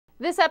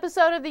This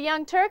episode of The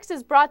Young Turks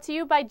is brought to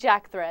you by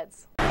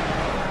Jackthreads.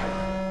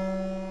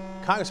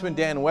 Congressman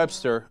Dan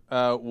Webster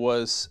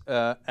was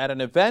at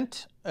an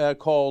event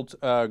called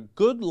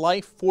Good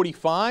Life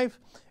 45.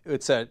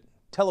 It's a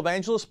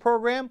televangelist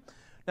program.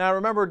 Now,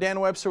 remember,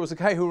 Dan Webster was the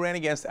guy who ran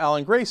against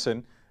Alan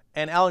Grayson,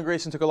 and Alan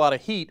Grayson took a lot of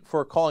heat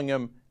for calling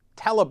him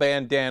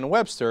Taliban Dan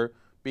Webster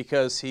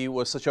because he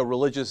was such a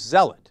religious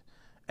zealot.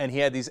 And he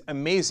had these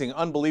amazing,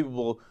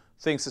 unbelievable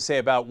things to say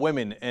about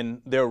women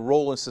and their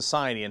role in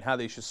society and how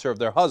they should serve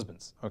their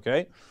husbands,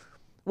 okay?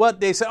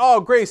 What they said, oh,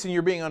 Grayson,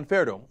 you're being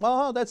unfair to him.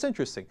 Well, oh, that's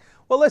interesting.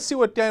 Well, let's see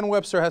what Dan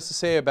Webster has to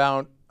say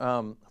about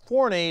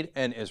foreign aid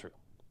and Israel.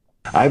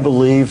 I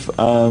believe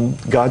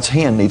God's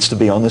hand needs to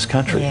be on this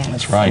country. Yeah.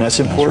 That's right. And that's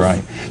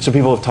important. That's right. So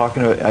people have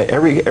talking about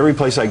every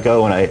place I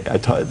go,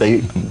 and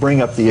they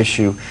bring up the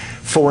issue,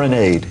 foreign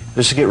aid.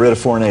 Just to get rid of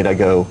foreign aid, I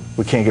go,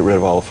 we can't get rid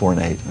of all of foreign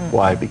aid.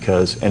 Why?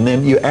 Because, and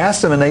then you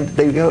ask them, and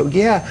they go,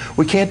 yeah,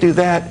 we can't do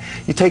that.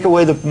 You take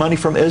away the money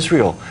from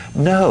Israel.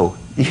 No,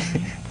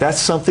 that's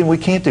something we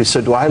can't do.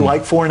 So do I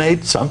like foreign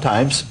aid?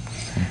 Sometimes,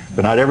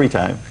 but not every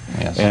time.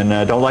 Yes. And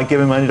I don't like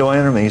giving money to our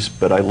enemies,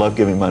 but I love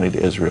giving money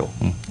to Israel.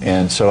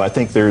 And so I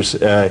think there's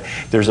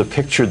a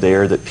picture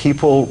there that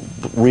people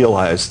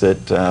realize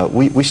that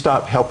we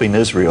stop helping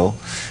Israel,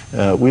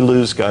 we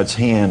lose God's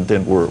hand,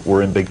 then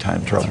we're in big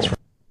time trouble.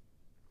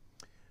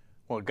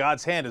 Well,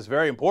 God's hand is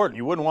very important.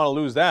 You wouldn't want to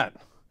lose that.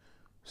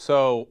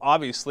 So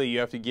obviously you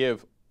have to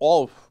give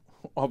all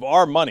of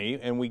our money,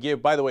 and we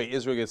give, by the way,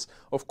 Israel gets,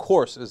 of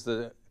course, is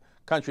the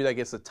country that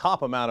gets the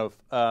top amount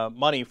of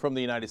money from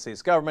the United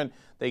States government.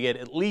 They get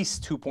at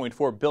least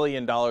 $2.4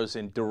 billion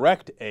in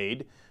direct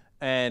aid.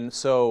 And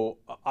so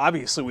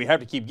obviously we have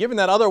to keep giving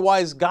that.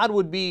 Otherwise, God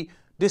would be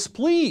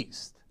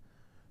displeased.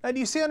 Now, do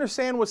you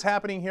understand what's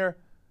happening here?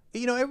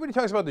 You know, everybody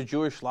talks about the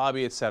Jewish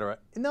lobby, etc.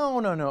 No.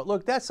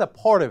 Look, that's a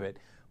part of it.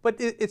 But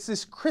it's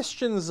this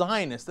Christian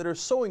Zionists that are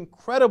so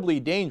incredibly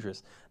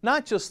dangerous,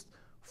 not just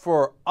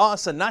for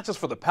us and not just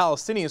for the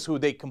Palestinians, who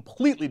they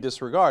completely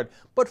disregard,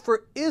 but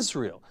for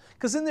Israel.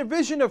 Because in their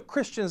vision of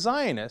Christian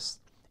Zionists,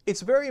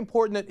 it's very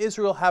important that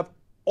Israel have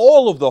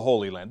all of the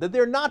Holy Land, that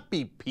there not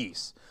be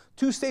peace.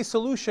 Two-state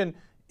solution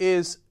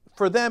is,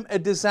 for them, a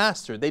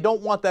disaster. They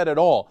don't want that at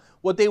all.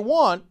 What they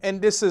want,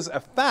 and this is a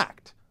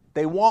fact,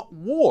 they want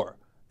war.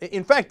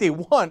 In fact, they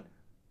want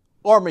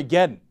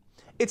Armageddon.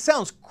 It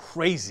sounds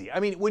crazy. I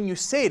mean, when you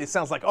say it, it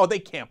sounds like, oh, they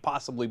can't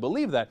possibly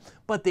believe that.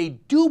 But they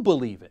do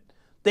believe it.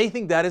 They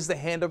think that is the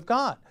hand of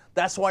God.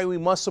 That's why we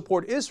must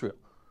support Israel.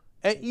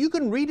 And you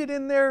can read it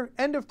in their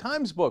end of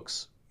times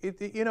books.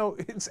 You know,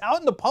 it's out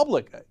in the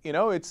public. You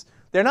know,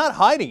 they're not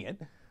hiding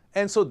it.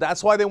 And so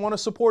that's why they want to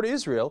support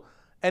Israel.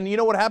 And you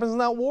know what happens in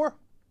that war?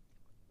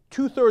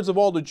 2/3 of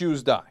all the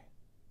Jews die.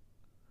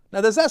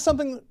 Now, does that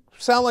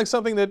sound like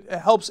something that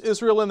helps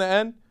Israel in the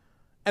end?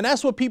 And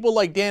that's what people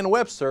like Dan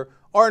Webster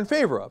are in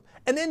favor of.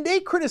 And then they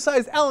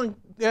criticize Alan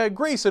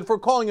Grayson for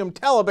calling him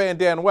Taliban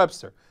Dan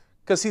Webster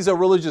because he's a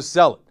religious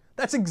zealot.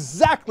 That's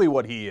exactly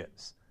what he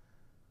is.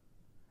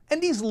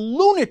 And these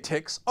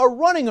lunatics are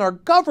running our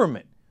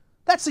government.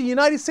 That's a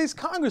United States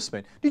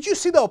congressman. Did you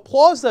see the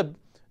applause that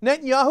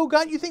Netanyahu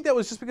got? You think that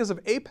was just because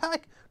of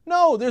AIPAC?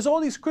 No, there's all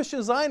these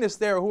Christian Zionists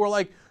there who are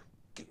like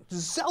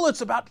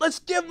zealots about, let's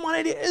give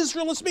money to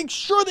Israel, let's make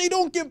sure they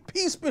don't give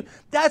peace. But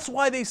that's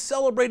why they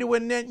celebrated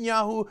when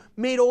Netanyahu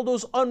made all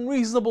those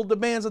unreasonable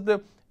demands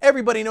that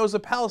everybody knows the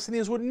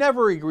Palestinians would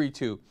never agree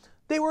to.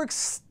 They were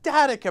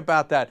ecstatic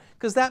about that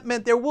because that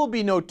meant there will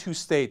be no two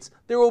states.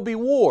 There will be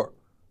war,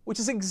 which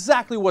is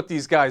exactly what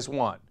these guys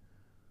want.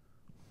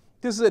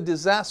 This is a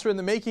disaster in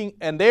the making,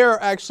 and they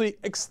are actually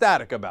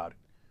ecstatic about it.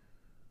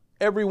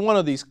 Every one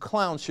of these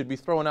clowns should be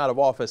thrown out of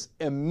office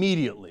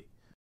immediately.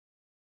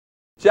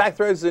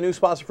 Jackthreads is a new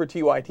sponsor for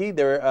TYT.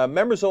 They're a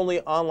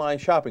members-only online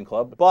shopping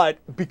club, but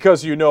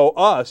because you know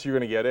us, you're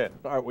going to get in.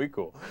 Aren't we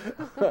cool?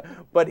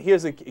 But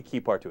here's a key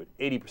part to it,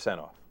 80%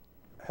 off.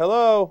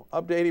 Hello,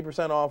 up to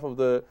 80% off of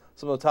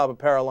some of the top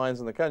apparel lines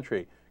in the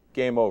country.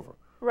 Game over.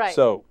 Right.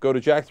 So go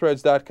to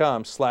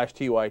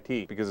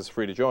jackthreads.com/TYT because it's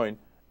free to join,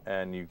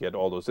 and you get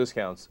all those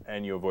discounts,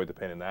 and you avoid the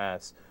pain in the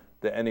ass.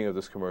 The ending of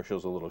this commercial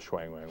is a little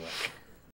schwang wang wang.